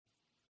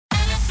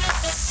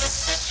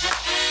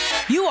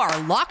You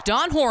are Locked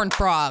On Horned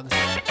Frogs,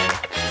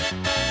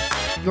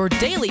 your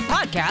daily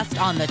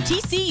podcast on the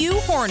TCU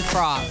Horned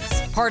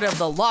Frogs, part of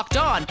the Locked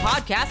On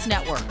Podcast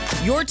Network,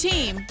 your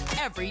team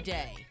every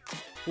day.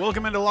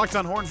 Welcome into Locked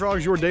On Horned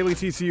Frogs, your daily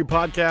TCU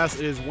podcast.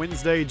 It is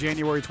Wednesday,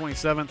 January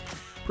 27th.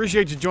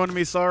 Appreciate you joining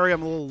me. Sorry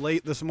I'm a little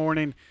late this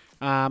morning.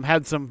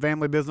 Had some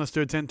family business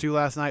to attend to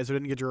last night, so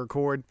didn't get to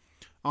record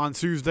on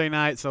Tuesday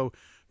night. So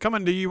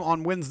coming to you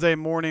on Wednesday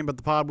morning, but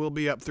the pod will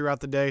be up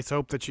throughout the day, so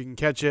hope that you can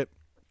catch it.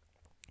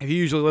 If you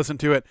usually listen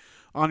to it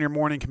on your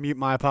morning commute,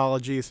 my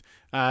apologies.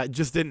 It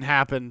just didn't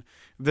happen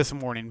this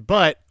morning.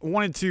 But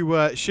wanted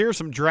to share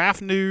some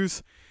draft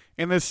news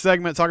in this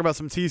segment, talk about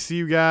some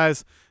TCU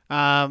guys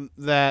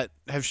that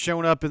have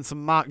shown up in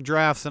some mock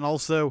drafts, and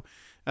also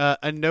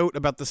a note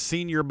about the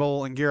Senior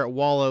Bowl and Garrett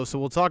Wallow. So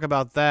we'll talk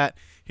about that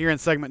here in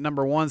segment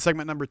number one.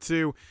 Segment number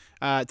two,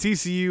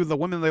 TCU, the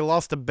women, they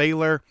lost to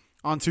Baylor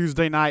on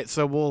Tuesday night.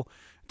 So we'll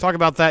talk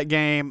about that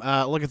game,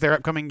 look at their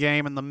upcoming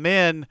game. And the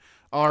men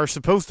are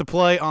supposed to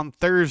play on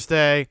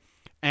Thursday,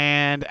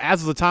 and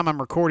as of the time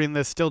I'm recording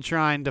this, still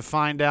trying to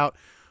find out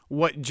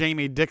what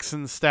Jamie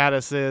Dixon's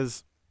status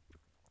is.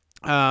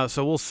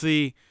 So we'll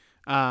see,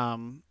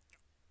 how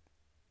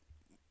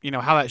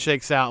that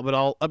shakes out, but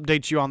I'll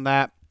update you on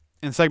that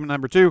in segment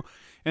number two.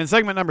 And in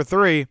segment number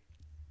three,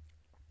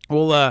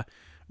 we'll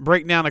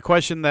break down a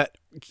question that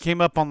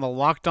came up on the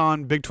Locked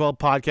On Big 12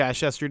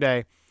 podcast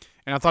yesterday,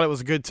 and I thought it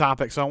was a good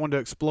topic, so I wanted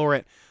to explore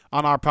it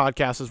on our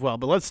podcast as well.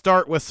 But let's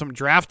start with some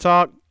draft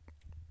talk.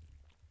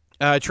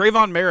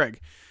 Trayvon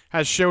Merrick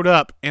has showed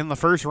up in the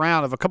first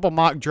round of a couple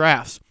mock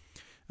drafts.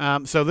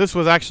 So this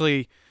was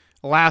actually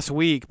last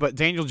week, but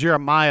Daniel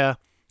Jeremiah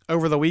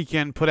over the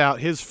weekend put out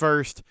his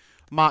first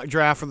mock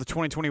draft for the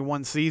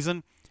 2021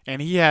 season,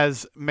 and he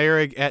has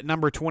Merrick at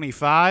number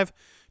 25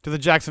 to the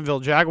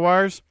Jacksonville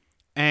Jaguars.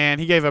 And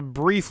he gave a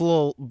brief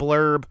little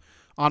blurb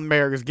on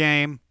Merrick's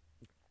game.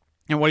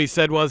 And what he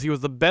said was he was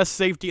the best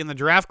safety in the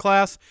draft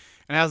class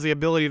and has the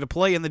ability to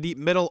play in the deep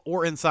middle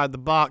or inside the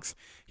box.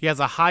 He has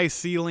a high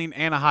ceiling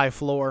and a high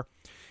floor.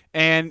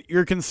 And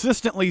you're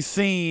consistently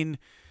seeing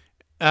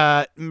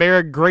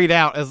Merrick grade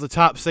out as the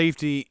top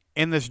safety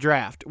in this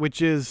draft,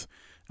 which is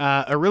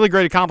a really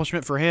great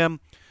accomplishment for him.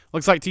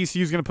 Looks like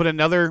TCU is going to put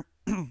another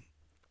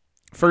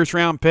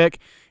first-round pick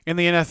in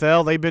the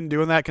NFL. They've been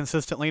doing that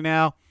consistently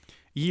now,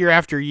 year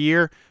after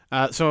year.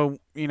 So,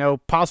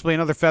 possibly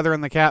another feather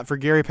in the cap for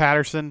Gary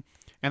Patterson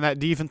and that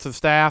defensive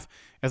staff,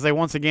 as they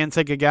once again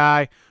take a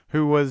guy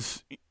who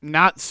was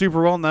not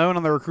super well known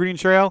on the recruiting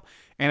trail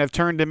and have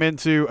turned him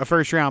into a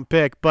first-round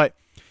pick. But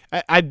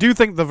I do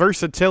think the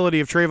versatility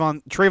of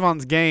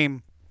Trayvon's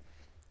game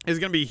is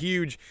going to be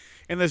huge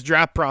in this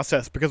draft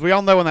process, because we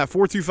all know in that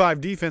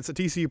 4-2-5 defense that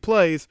TCU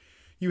plays,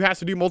 you have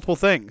to do multiple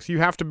things. You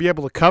have to be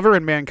able to cover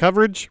in man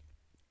coverage,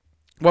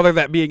 whether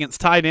that be against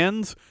tight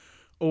ends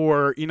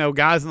or,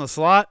 guys in the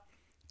slot.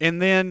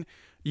 And then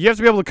you have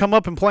to be able to come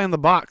up and play in the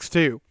box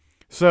too.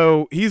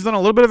 So he's done a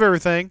little bit of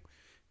everything,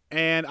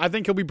 and I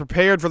think he'll be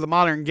prepared for the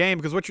modern game,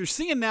 because what you're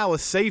seeing now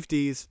with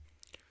safeties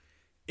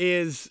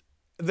is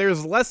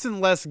there's less and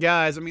less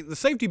guys. I mean, the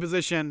safety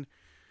position,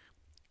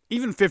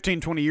 even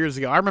 15, 20 years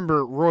ago, I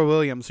remember Roy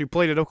Williams, who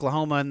played at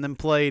Oklahoma and then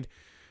played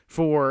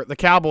for the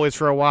Cowboys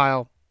for a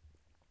while,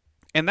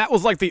 and that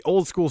was like the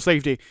old school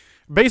safety.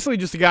 Basically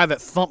just a guy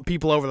that thumped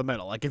people over the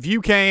middle. Like if you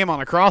came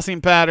on a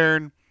crossing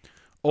pattern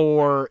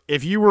or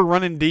if you were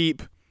running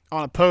deep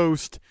on a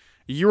post,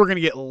 you were going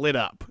to get lit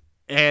up.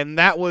 And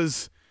that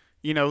was,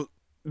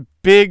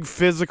 big,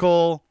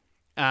 physical,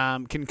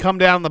 can come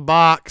down the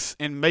box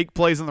and make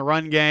plays in the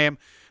run game.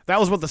 That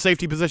was what the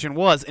safety position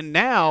was. And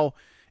now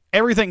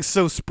everything's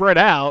so spread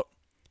out.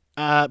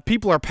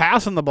 People are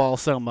passing the ball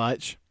so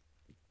much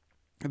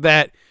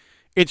that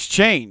it's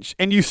changed.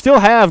 And you still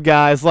have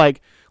guys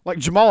like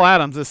Jamal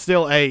Adams is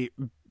still a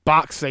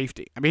box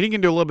safety. I mean, he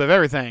can do a little bit of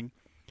everything,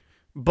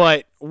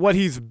 but what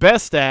he's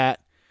best at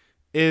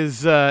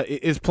is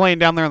playing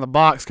down there in the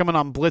box, coming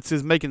on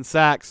blitzes, making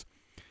sacks.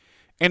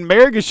 And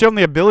Merrick has shown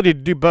the ability to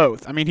do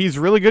both. I mean, he's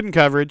really good in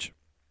coverage.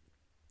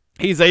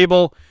 He's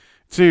able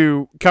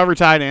to cover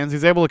tight ends.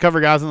 He's able to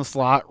cover guys in the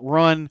slot,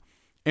 run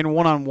in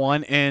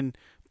one-on-one, and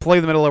play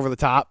the middle over the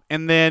top.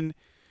 And then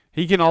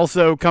he can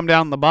also come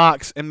down in the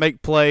box and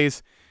make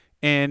plays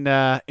in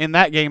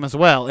that game as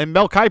well. And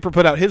Mel Kiper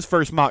put out his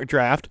first mock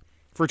draft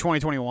for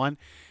 2021,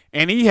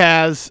 and he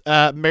has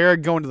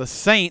Merrick going to the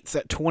Saints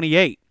at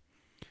 28.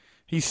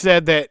 He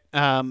said that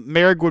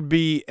Merrick would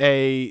be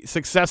a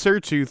successor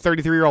to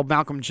 33-year-old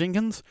Malcolm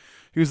Jenkins,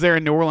 who's there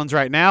in New Orleans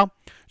right now.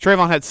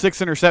 Trayvon had 6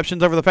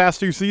 interceptions over the past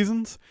 2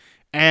 seasons,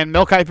 and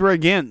Mel Kiper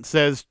again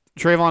says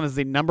Trayvon is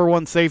the number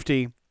 1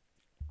 safety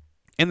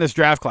in this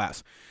draft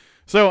class.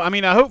 So, I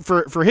mean, I hope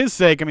for his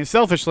sake, I mean,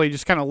 selfishly,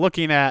 just kind of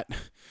looking at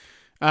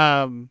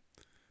the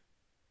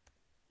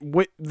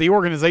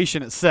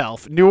organization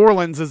itself, New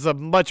Orleans is a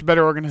much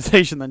better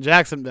organization than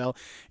Jacksonville,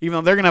 even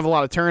though they're going to have a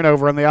lot of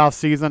turnover in the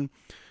offseason.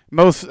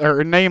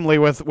 Namely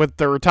with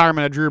the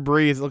retirement of Drew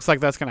Brees, it looks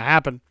like that's going to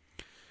happen.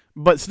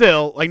 But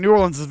still, like, New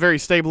Orleans is a very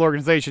stable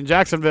organization.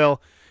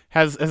 Jacksonville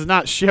has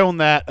not shown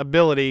that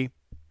ability.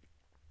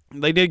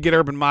 They did get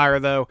Urban Meyer,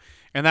 though,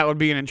 and that would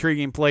be an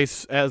intriguing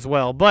place as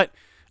well. But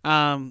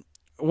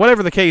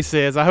whatever the case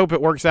is, I hope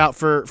it works out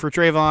for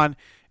Trayvon.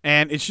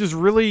 And it's just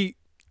really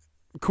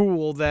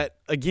cool that,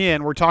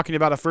 again, we're talking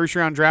about a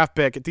first-round draft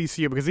pick at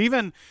TCU, because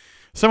even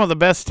some of the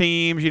best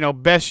teams,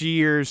 best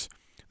years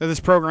that this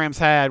program's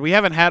had, we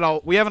haven't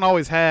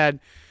always had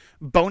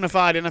bona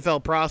fide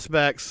NFL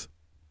prospects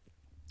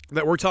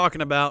that we're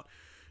talking about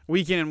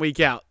week in and week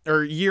out,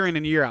 or year in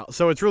and year out.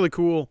 So it's really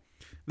cool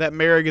that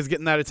Merrick is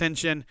getting that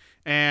attention,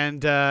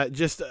 and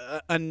just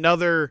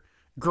another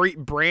great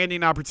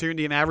branding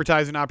opportunity and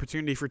advertising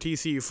opportunity for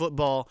TCU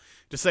football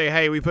to say,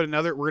 hey, we're going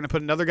to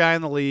put another guy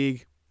in the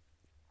league,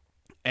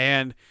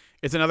 and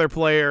it's another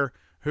player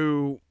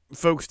who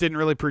folks didn't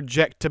really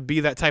project to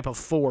be that type of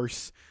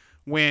force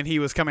when he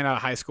was coming out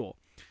of high school.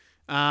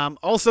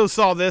 Also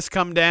saw this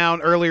come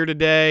down earlier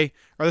today,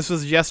 or this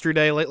was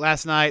yesterday, late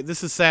last night.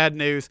 This is sad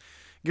news.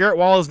 Garrett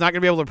Wall is not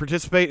going to be able to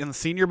participate in the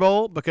Senior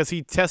Bowl because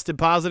he tested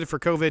positive for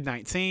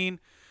COVID-19.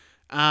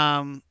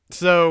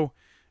 So,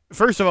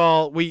 first of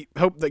all, we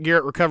hope that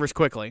Garrett recovers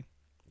quickly.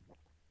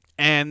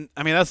 And,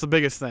 that's the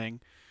biggest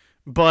thing.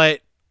 But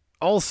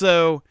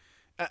also,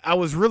 I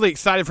was really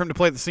excited for him to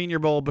play at the Senior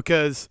Bowl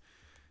because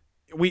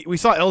we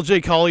saw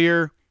LJ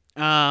Collier,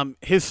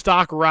 his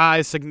stock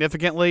rise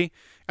significantly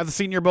at the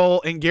Senior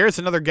Bowl. And Garrett's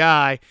another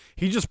guy.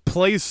 He just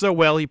plays so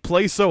well. He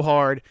plays so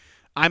hard.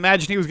 I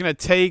imagine he was going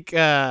to take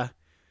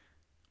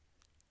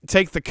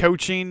the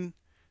coaching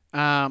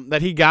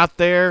that he got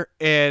there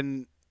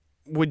and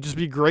would just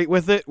be great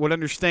with it, would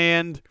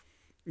understand,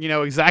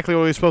 exactly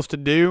what he was supposed to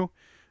do.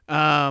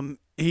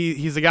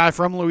 He's a guy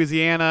from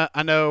Louisiana.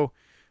 I know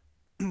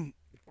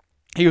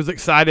he was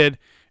excited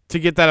to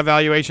get that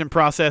evaluation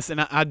process,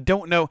 and I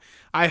don't know.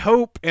 I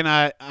hope and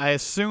I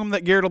assume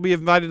that Garrett will be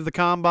invited to the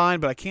Combine,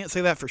 but I can't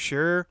say that for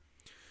sure.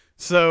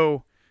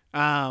 So,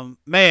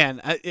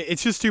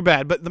 it's just too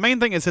bad. But the main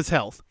thing is his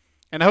health,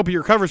 and I hope he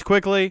recovers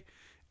quickly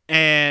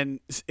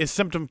and is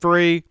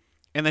symptom-free,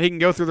 and that he can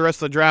go through the rest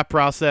of the draft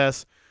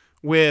process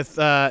with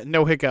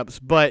no hiccups.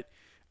 But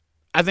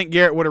I think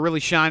Garrett would have really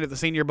shined at the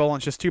Senior Bowl, and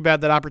it's just too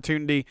bad that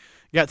opportunity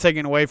got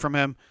taken away from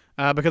him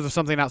because of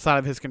something outside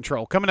of his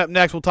control. Coming up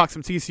next, we'll talk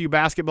some TCU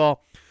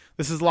basketball.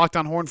 This is Locked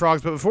On Horned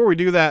Frogs. But before we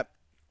do that,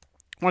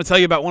 I want to tell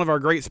you about one of our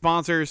great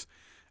sponsors,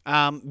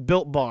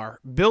 Built Bar.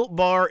 Built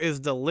Bar is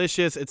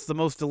delicious. It's the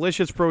most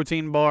delicious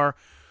protein bar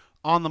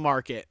on the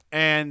market.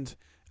 And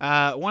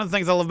one of the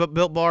things I love about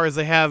Built Bar is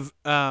they have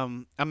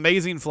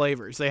amazing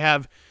flavors. They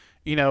have,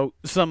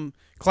 some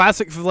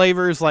classic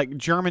flavors like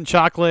German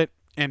chocolate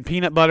and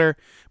peanut butter,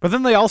 but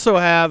then they also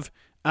have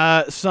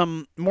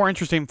some more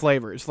interesting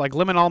flavors like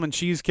lemon almond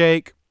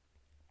cheesecake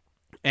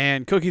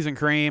and cookies and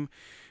cream.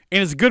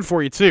 And it's good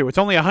for you too. It's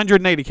only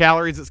 180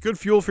 calories. It's good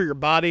fuel for your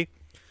body.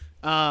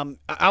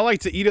 I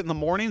like to eat it in the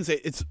mornings.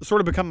 It's sort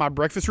of become my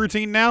breakfast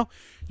routine now.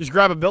 Just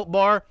grab a Built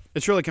Bar.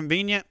 It's really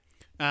convenient.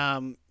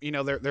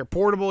 They're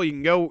portable.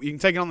 You can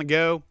take it on the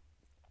go.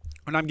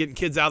 When I'm getting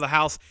kids out of the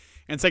house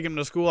and taking them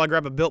to school, I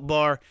grab a Built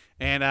Bar,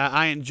 and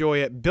I enjoy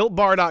it.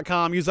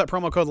 BuiltBar.com. Use that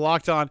promo code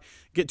LOCKEDON.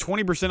 Get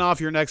 20% off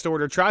your next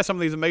order. Try some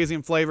of these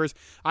amazing flavors.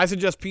 I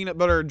suggest peanut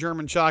butter or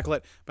German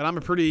chocolate, but I'm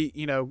a pretty,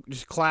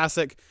 just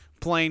classic,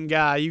 plain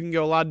guy. You can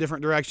go a lot of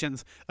different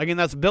directions. Again,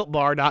 that's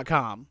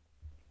BuiltBar.com.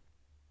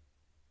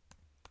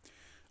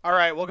 All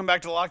right, welcome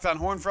back to Locked On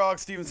Horned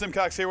Frogs. Steven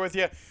Simcox here with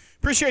you.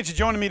 Appreciate you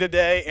joining me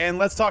today, and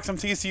let's talk some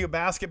TCU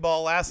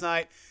basketball. Last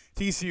night,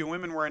 TCU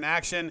women were in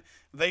action.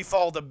 They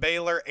fall to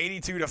Baylor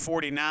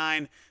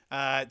 82-49.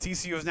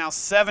 TCU is now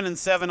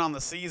 7-7 on the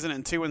season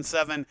and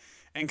 2-7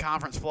 in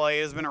conference play.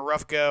 It has been a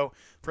rough go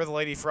for the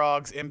Lady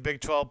Frogs in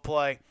Big 12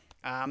 play.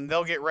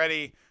 They'll get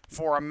ready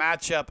for a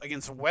matchup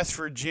against West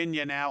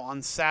Virginia now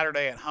on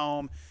Saturday at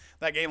home.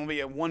 That game will be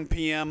at 1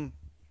 p.m.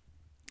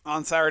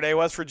 on Saturday.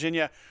 West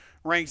Virginia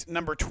ranked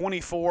number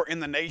 24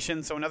 in the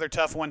nation, so another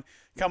tough one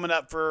coming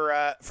up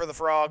for the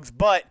Frogs.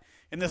 But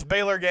in this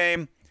Baylor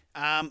game,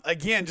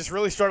 again, just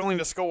really struggling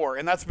to score,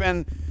 and that's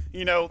been,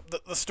 the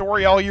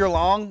story all year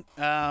long.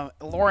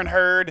 Lauren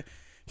Hurd,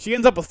 she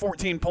ends up with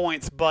 14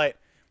 points, but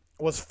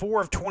was 4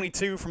 of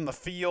 22 from the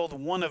field,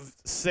 1 of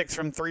 6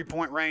 from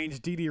three-point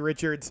range. Dee Dee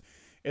Richards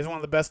is one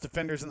of the best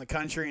defenders in the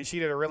country, and she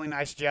did a really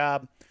nice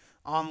job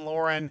on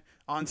Lauren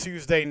on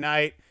Tuesday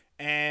night.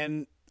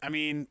 And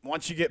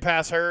once you get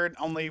past Hurd,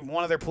 only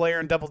one other player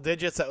in double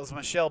digits. That was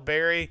Michelle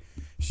Berry.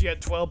 She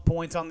had 12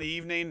 points on the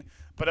evening.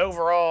 But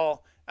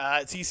overall,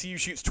 TCU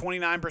shoots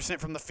 29%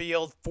 from the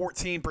field,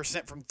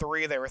 14% from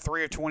three. They were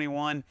 3 of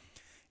 21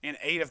 and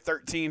 8 of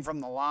 13 from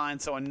the line.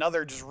 So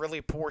another just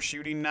really poor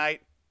shooting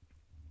night.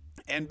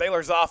 And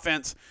Baylor's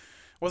offense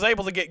was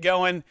able to get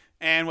going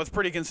and was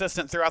pretty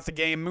consistent throughout the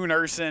game. Moon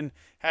Urson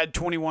had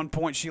 21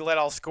 points. She led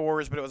all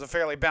scorers, but it was a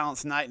fairly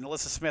balanced night. And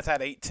Alyssa Smith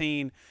had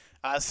 18.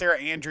 Sarah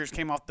Andrews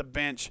came off the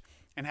bench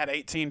and had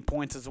 18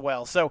 points as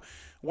well. So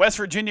West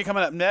Virginia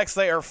coming up next.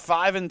 They are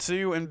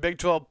 5-2 in Big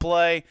 12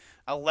 play,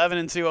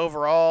 11-2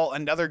 overall.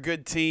 Another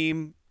good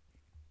team.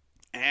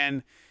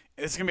 And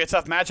it's going to be a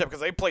tough matchup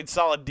because they played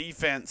solid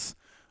defense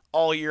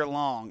all year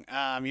long.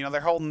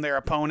 They're holding their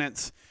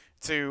opponents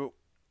to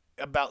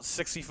about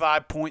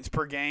 65 points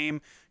per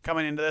game.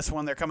 Coming into this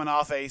one, they're coming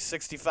off a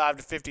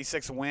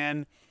 65-56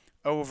 win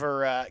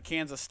over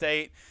Kansas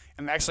State,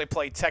 and they actually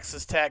play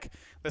Texas Tech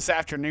this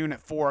afternoon at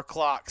 4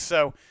 o'clock.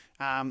 So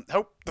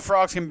hope the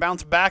Frogs can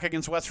bounce back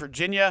against West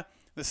Virginia.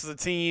 This is a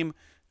team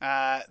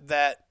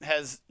that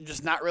has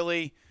just not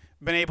really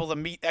been able to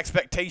meet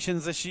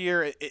expectations this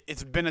year.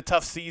 It's been a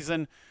tough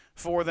season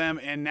for them,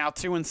 and now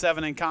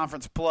 2-7 in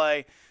conference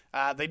play.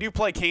 They do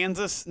play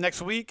Kansas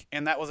next week,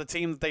 and that was a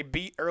team that they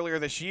beat earlier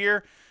this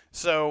year.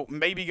 So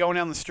maybe going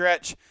down the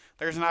stretch,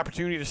 there's an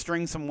opportunity to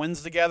string some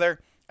wins together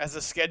as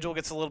the schedule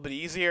gets a little bit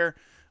easier.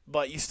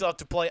 But you still have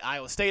to play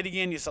Iowa State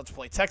again. You still have to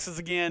play Texas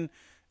again.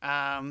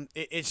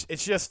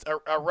 It's just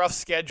a rough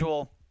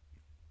schedule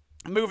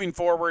moving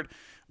forward.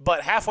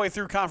 But halfway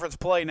through conference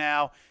play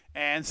now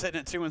and sitting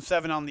at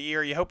 2-7 on the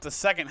year, you hope the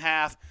second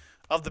half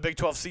of the Big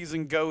 12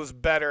 season goes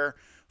better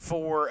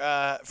for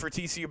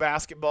TCU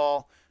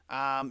basketball.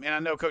 And I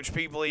know Coach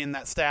Peebley and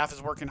that staff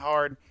is working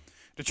hard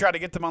to try to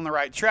get them on the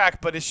right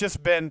track, but it's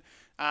just been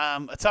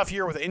a tough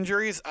year with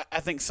injuries. I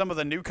think some of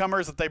the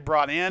newcomers that they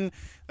brought in,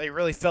 they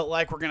really felt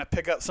like we're going to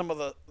pick up some of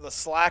the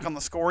slack on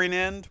the scoring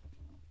end,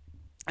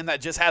 and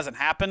that just hasn't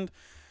happened,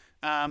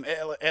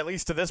 at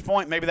least to this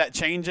point. Maybe that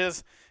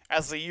changes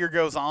as the year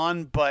goes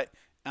on, but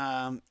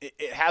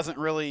it hasn't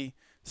really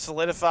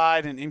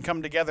solidified and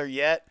come together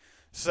yet.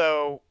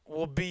 So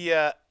will be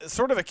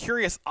sort of a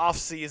curious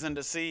offseason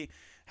to see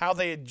how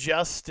they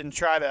adjust and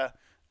try to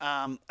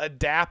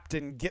adapt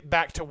and get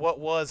back to what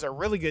was a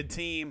really good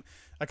team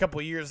a couple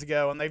of years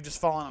ago, and they've just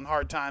fallen on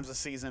hard times this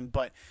season.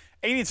 But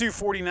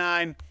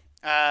 82-49,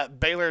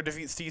 Baylor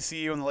defeats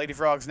TCU, and the Lady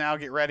Frogs now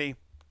get ready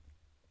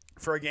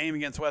for a game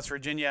against West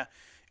Virginia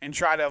and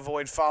try to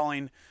avoid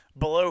falling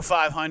below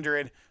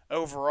 500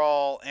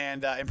 overall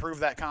and improve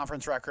that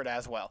conference record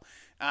as well.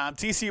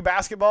 TCU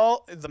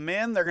basketball, the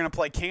men, they're going to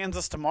play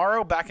Kansas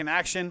tomorrow, back in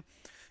action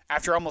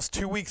after almost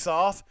 2 weeks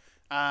off.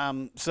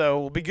 So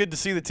it'll be good to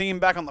see the team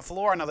back on the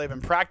floor. I know they've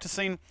been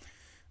practicing.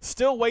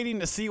 Still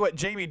waiting to see what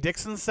Jamie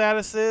Dixon's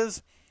status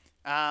is.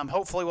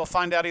 Hopefully we'll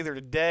find out either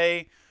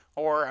today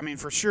or,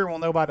 for sure we'll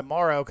know by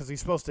tomorrow because he's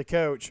supposed to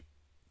coach,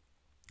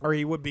 or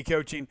he would be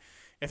coaching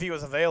if he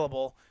was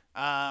available.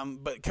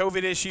 But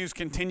COVID issues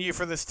continue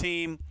for this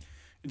team.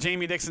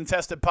 Jamie Dixon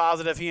tested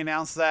positive. He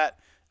announced that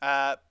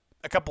a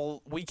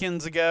couple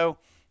weekends ago,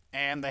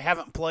 and they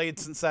haven't played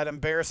since that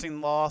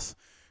embarrassing loss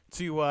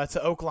to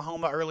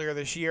Oklahoma earlier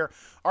this year.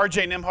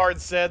 R.J. Nembhard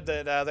said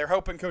that they're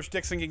hoping Coach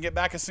Dixon can get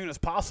back as soon as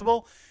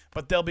possible,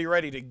 but they'll be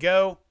ready to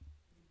go.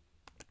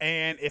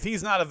 And if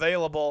he's not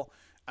available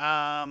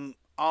on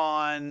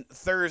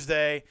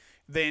Thursday,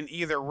 then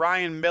either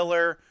Ryan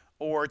Miller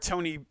or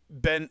Tony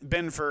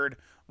Benford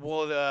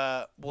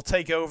will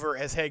take over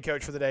as head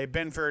coach for the day.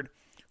 Benford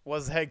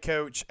was the head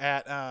coach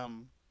at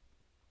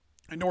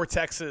North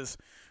Texas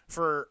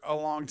for a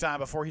long time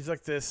before he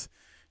took this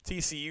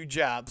TCU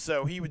job,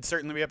 so he would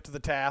certainly be up to the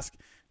task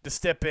to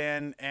step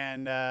in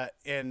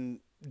and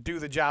do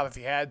the job if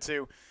he had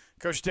to.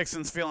 Coach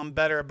Dixon's feeling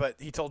better, but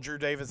he told Drew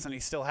Davidson he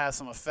still has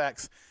some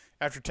effects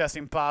after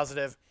testing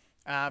positive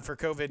for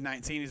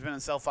COVID-19. He's been in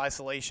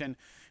self-isolation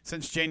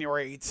since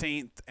January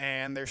 18th,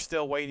 and they're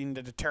still waiting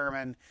to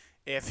determine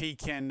if he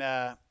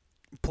can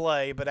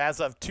play. But as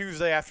of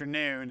Tuesday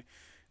afternoon,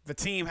 the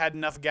team had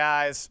enough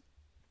guys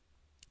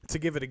to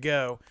give it a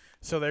go,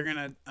 so they're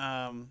gonna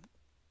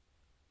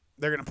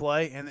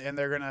play, and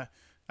they're going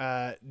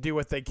to do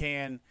what they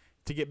can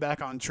to get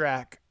back on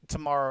track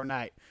tomorrow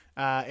night.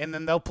 And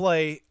then they'll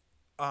play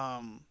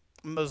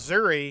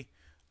Missouri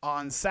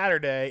on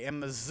Saturday,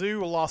 and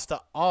Mizzou lost to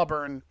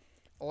Auburn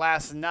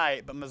last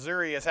night, but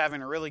Missouri is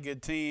having a really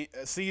good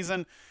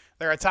season.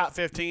 They're a top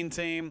 15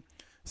 team.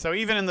 So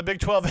even in the Big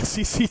 12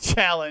 SEC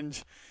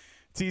Challenge,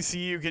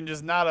 TCU can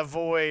just not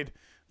avoid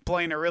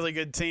playing a really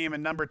good team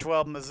in number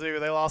 12 Mizzou.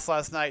 They lost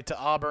last night to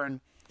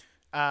Auburn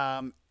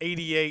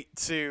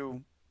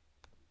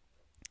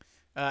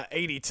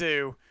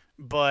 88-82,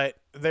 but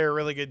they're a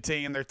really good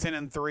team. They're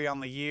 10-3 on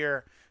the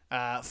year,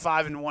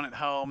 5-1 at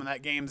home, and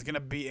that game's going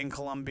to be in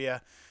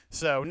Columbia.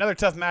 So another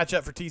tough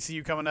matchup for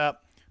TCU coming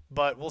up,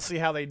 but we'll see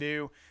how they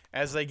do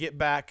as they get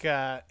back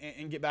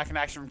and get back in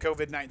action from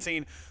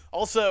COVID-19.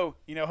 Also,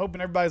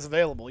 hoping everybody's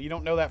available. You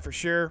don't know that for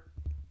sure.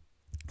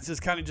 This is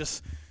kind of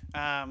just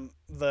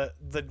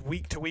the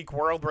week-to-week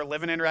world we're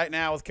living in right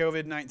now with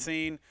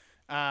COVID-19.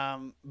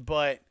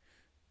 But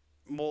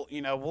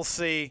we'll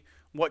see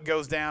what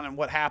goes down and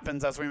what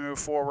happens as we move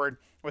forward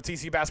with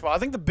TCU basketball. I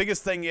think the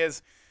biggest thing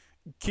is,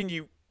 can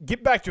you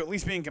get back to at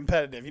least being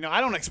competitive? I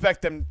don't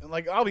expect them,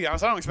 I'll be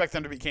honest, I don't expect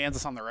them to beat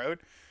Kansas on the road.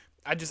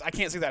 I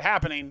can't see that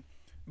happening.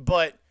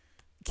 But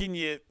can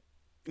you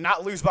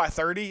not lose by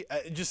 30?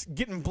 Just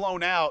getting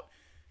blown out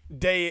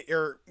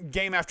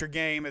game after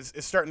game is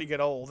starting to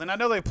get old. And I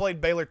know they played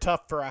Baylor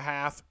tough for a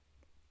half,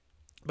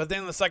 but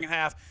then in the second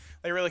half,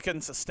 they really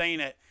couldn't sustain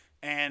it.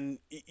 And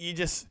you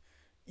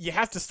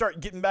have to start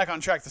getting back on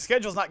track. The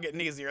schedule's not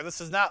getting easier. This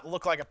does not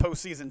look like a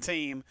postseason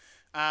team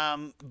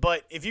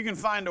But if you can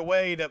find a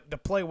way to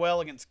play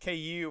well against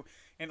KU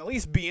and at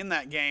least be in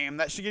that game,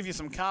 that should give you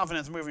some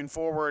confidence moving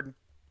forward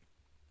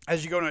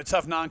as you go to a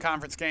tough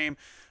non-conference game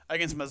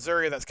against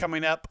Missouri that's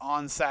coming up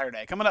on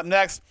Saturday. Coming up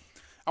next,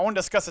 I want to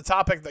discuss a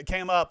topic that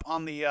came up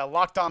on the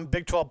Locked On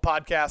Big 12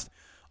 podcast.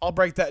 I'll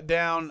break that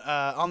down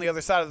on the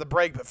other side of the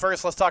break. But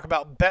first, let's talk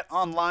about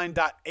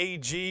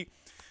betonline.ag.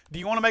 Do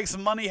you want to make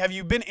some money? Have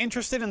you been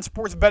interested in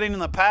sports betting in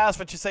the past,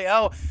 but you say,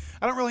 oh,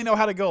 I don't really know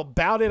how to go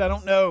about it. I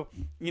don't know,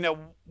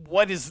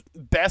 what is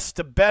best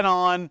to bet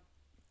on,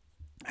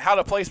 how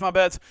to place my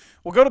bets.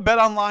 Well, go to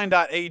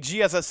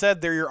betonline.ag. As I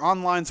said, they're your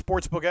online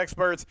sportsbook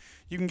experts.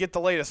 You can get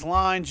the latest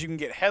lines. You can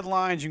get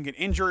headlines. You can get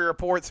injury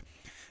reports.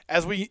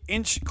 As we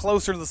inch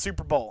closer to the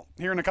Super Bowl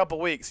here in a couple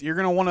weeks, you're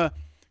going to want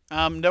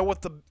to know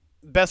what the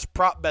best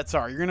prop bets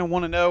are. You're going to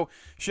want to know,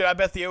 should I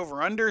bet the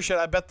over-under? Should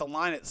I bet the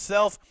line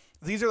itself?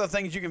 These are the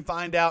things you can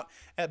find out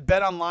at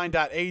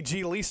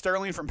betonline.ag. Lee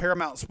Sterling from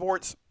Paramount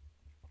Sports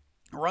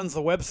runs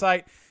the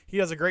website. He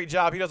does a great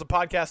job. He does a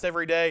podcast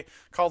every day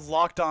called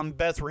Locked On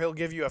Bets, where he'll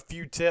give you a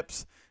few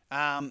tips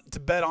to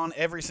bet on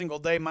every single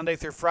day, Monday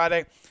through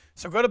Friday.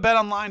 So go to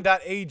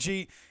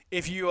betonline.ag.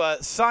 If you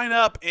sign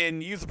up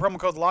and use the promo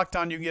code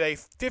LOCKEDON, you can get a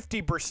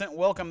 50%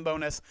 welcome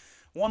bonus.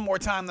 One more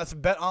time, that's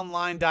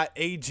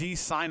betonline.ag.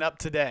 Sign up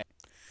today.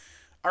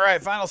 All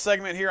right, final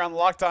segment here on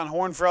Locked On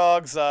Horned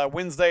Frogs,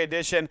 Wednesday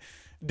edition.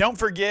 Don't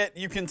forget,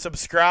 you can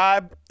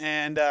subscribe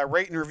and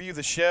rate and review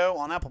the show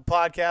on Apple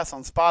Podcasts,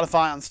 on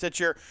Spotify, on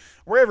Stitcher,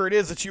 wherever it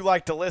is that you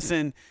like to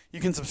listen.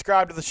 You can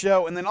subscribe to the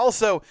show. And then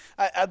also,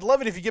 I'd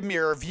love it if you give me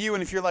a review.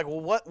 And if you're like,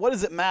 well, what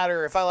does it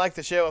matter if I like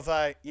the show, if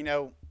I,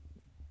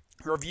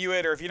 review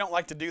it, or if you don't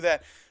like to do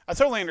that? I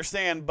totally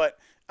understand, but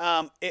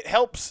it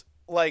helps,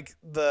 like,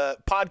 the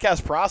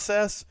podcast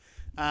process.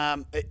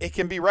 It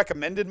can be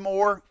recommended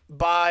more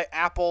by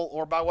Apple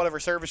or by whatever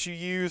service you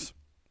use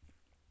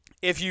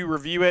if you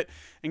review it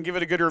and give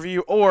it a good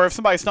review, or if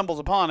somebody stumbles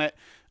upon it.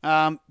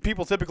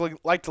 People typically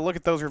like to look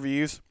at those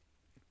reviews,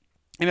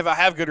 and if I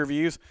have good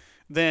reviews,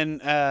 then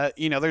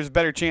there's a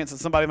better chance that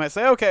somebody might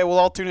say, okay, well,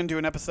 I'll tune into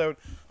an episode,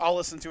 I'll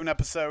listen to an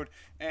episode,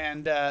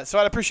 and so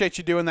I'd appreciate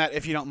you doing that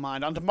if you don't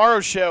mind. On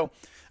tomorrow's show,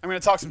 I'm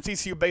going to talk some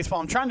TCU baseball.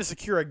 I'm trying to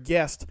secure a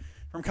guest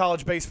from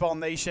College Baseball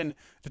Nation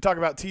to talk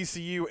about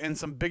TCU and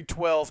some Big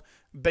 12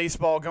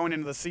 baseball going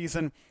into the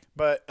season.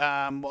 But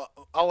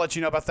I'll let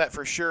you know about that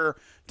for sure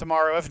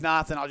tomorrow. If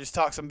not, then I'll just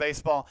talk some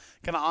baseball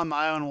kind of on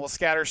my own. We'll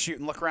scatter, shoot,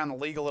 and look around the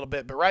league a little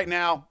bit. But right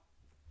now,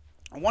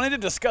 I wanted to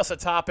discuss a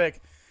topic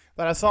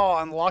that I saw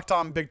on Locked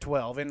On Big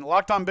 12. And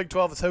Locked On Big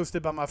 12 is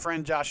hosted by my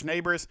friend Josh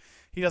Neighbors.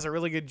 He does a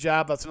really good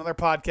job. That's another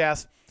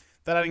podcast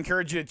that I'd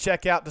encourage you to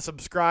check out, to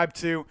subscribe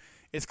to.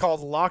 It's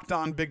called Locked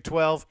On Big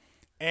 12.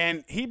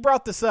 And he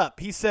brought this up.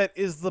 He said,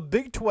 is the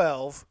Big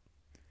 12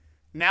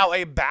 now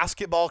a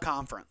basketball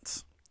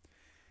conference?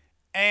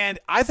 And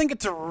I think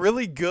it's a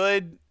really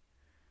good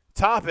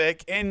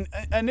topic. And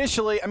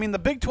initially, the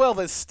Big 12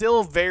 is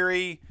still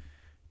very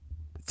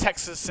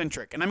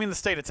Texas-centric. And I mean the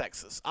state of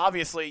Texas.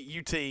 Obviously,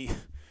 UT,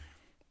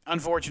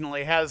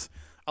 unfortunately, has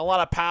a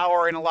lot of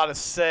power and a lot of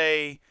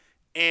say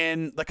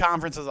in the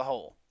conference as a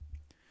whole.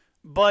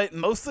 But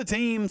most of the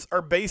teams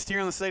are based here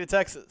in the state of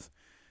Texas.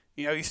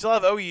 You still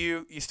have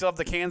OU, you still have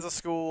the Kansas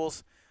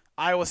schools,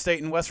 Iowa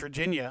State, and West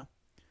Virginia.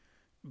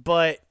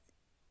 But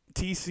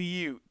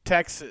TCU,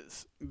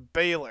 Texas,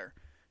 Baylor,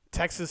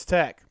 Texas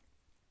Tech,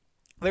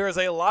 there is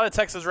a lot of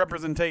Texas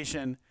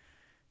representation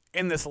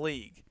in this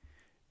league.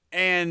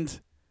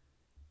 And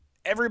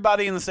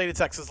everybody in the state of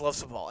Texas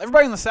loves football.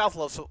 Everybody in the South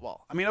loves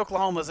football.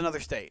 Oklahoma is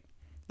another state.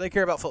 They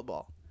care about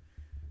football.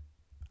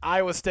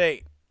 Iowa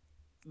State,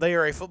 they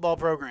are a football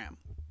program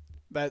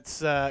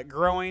that's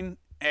growing,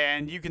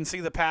 and you can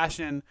see the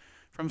passion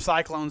from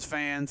Cyclones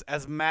fans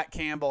as Matt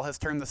Campbell has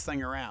turned this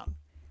thing around.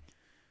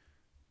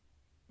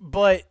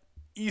 But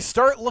you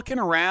start looking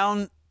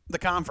around the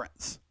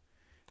conference.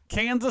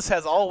 Kansas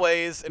has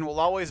always and will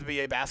always be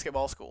a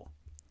basketball school.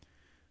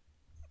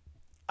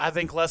 I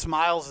think Les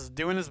Miles is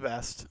doing his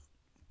best.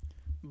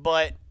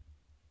 But,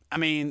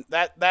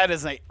 that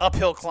is an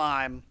uphill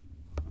climb,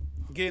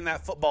 getting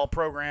that football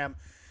program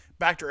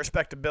back to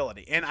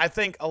respectability. And I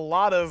think a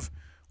lot of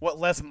what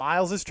Les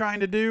Miles is trying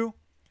to do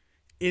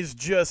is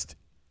just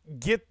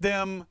get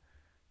them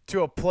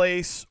to a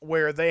place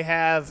where they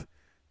have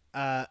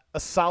a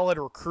solid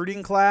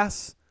recruiting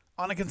class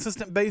on a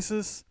consistent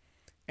basis,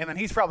 and then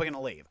he's probably going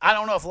to leave. I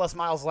don't know if Les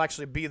Miles will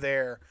actually be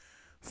there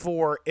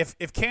for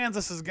if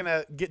Kansas is going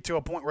to get to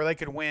a point where they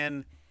could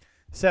win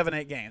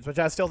 7-8 games, which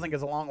I still think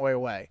is a long way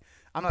away.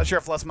 I'm not sure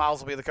if Les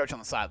Miles will be the coach on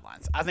the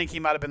sidelines. I think he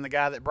might have been the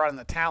guy that brought in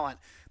the talent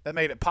that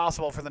made it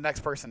possible for the next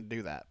person to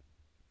do that.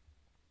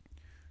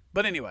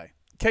 But anyway,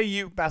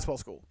 KU basketball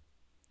school.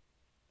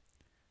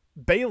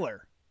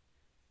 Baylor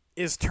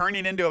is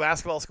turning into a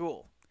basketball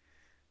school.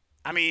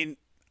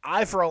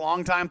 I, for a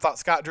long time, thought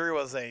Scott Drew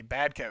was a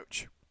bad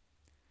coach.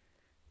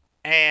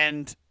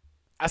 And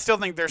I still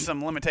think there's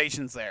some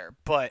limitations there,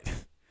 but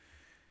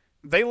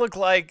they look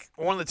like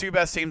one of the two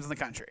best teams in the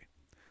country.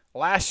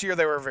 Last year,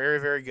 they were very,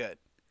 very good.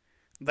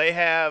 They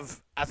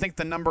have, I think,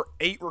 the number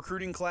 8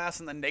 recruiting class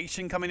in the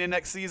nation coming in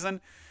next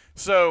season.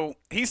 So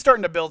he's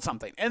starting to build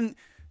something. And,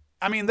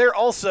 I mean, they're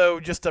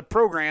also just a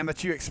program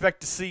that you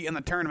expect to see in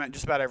the tournament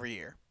just about every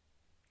year.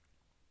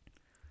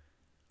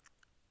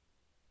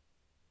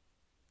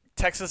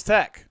 Texas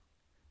Tech,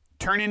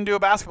 turn into a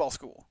basketball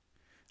school.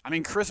 I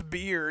mean, Chris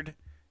Beard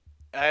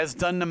has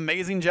done an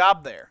amazing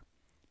job there.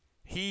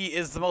 He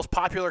is the most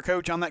popular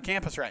coach on that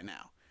campus right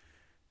now.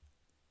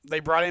 They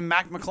brought in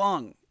Mac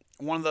McClung,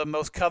 one of the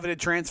most coveted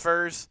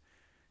transfers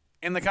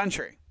in the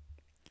country.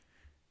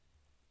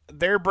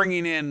 They're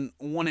bringing in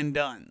one and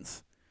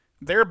dones.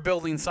 They're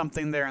building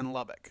something there in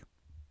Lubbock.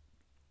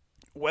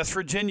 West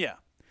Virginia,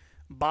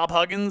 Bob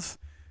Huggins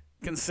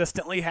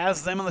consistently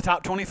has them in the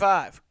top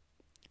 25.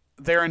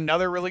 They're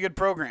another really good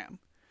program.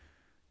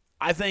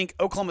 I think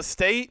Oklahoma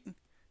State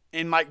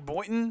and Mike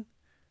Boynton,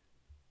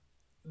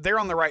 they're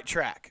on the right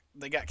track.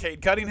 They got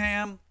Cade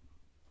Cunningham,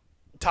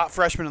 top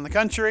freshman in the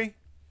country.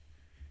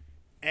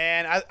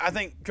 And I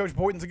think Coach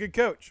Boynton's a good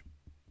coach.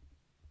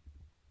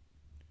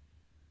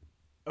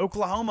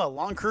 Oklahoma,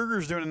 Lon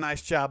Kruger's doing a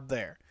nice job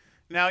there.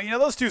 Now,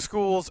 those two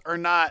schools are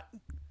not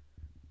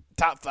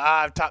top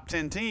 5, top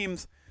 10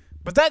 teams,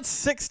 but that's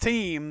 6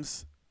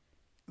 teams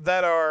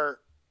that are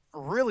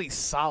really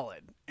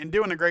solid and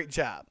doing a great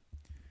job.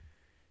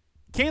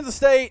 Kansas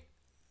State,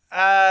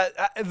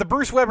 the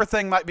Bruce Weber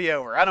thing might be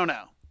over. I don't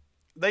know.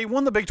 They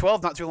won the Big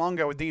 12 not too long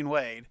ago with Dean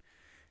Wade,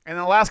 and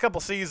in the last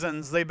couple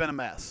seasons, they've been a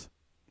mess.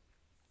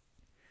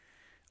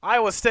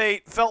 Iowa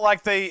State felt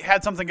like they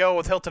had something go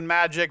with Hilton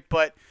Magic,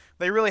 but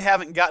they really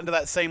haven't gotten to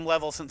that same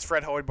level since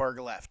Fred Hoiberg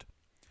left.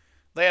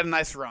 They had a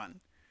nice run.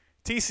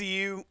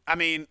 TCU, I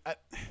mean,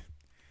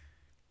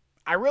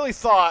 I really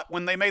thought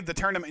when they made the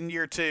tournament in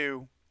year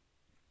 2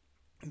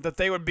 that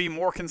they would be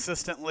more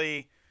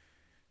consistently,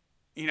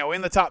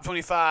 in the top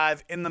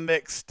 25, in the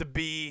mix to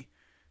be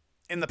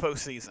in the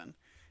postseason.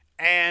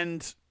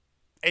 And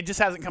it just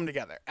hasn't come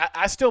together.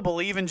 I still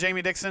believe in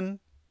Jamie Dixon.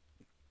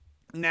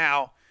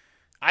 Now,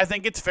 I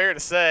think it's fair to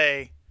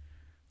say,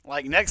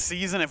 like, next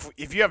season,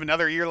 if you have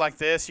another year like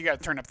this, you got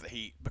to turn up the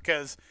heat,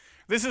 because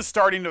this is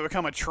starting to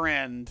become a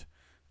trend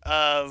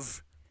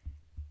of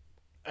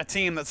a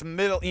team that's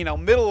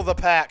middle of the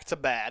pack to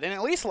bad. And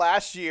at least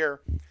last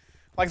year,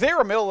 like, they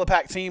were a middle of the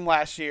pack team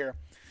last year,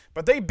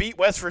 but they beat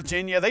West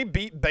Virginia, they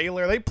beat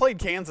Baylor, they played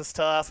Kansas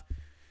tough.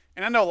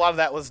 And I know a lot of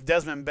that was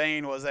Desmond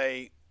Bain was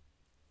a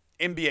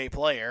NBA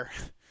player,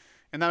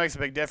 and that makes a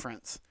big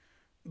difference.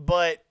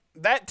 But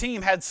that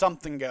team had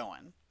something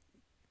going.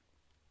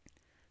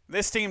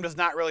 This team does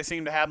not really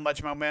seem to have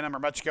much momentum or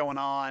much going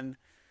on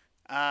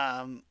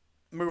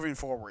moving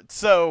forward.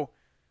 So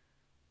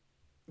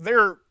there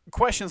are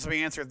questions to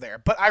be answered there.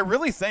 But I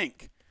really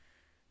think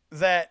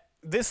that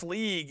this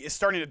league is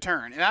starting to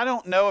turn. And I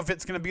don't know if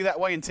it's going to be that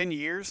way in 10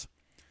 years.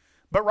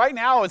 But right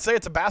now, I would say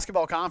it's a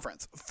basketball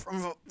conference.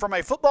 From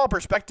a football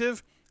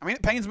perspective, I mean,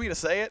 it pains me to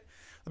say it,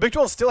 the Big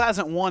 12 still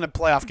hasn't won a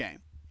playoff game.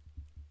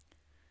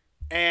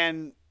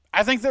 And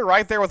I think they're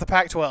right there with the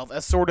Pac-12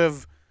 as sort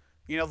of,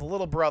 the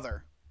little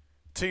brother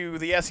to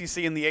the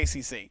SEC and the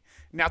ACC.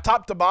 Now,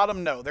 top to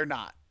bottom, no, they're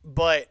not.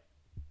 But,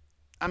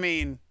 I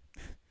mean,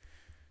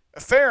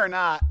 fair or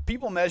not,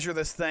 people measure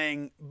this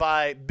thing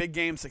by big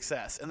game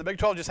success. And the Big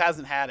 12 just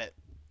hasn't had it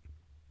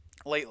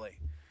lately.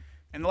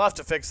 And they'll have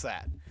to fix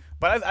that.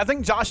 But I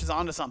think Josh is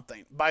onto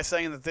something by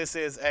saying that this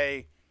is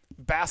a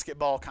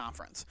basketball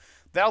conference.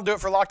 That'll do it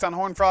for Locked On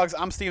Horned Frogs.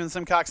 I'm Steven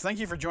Simcox. Thank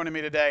you for joining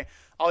me today.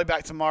 I'll be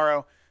back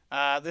tomorrow.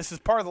 This is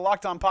part of the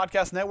Locked On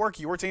Podcast Network,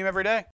 your team every day.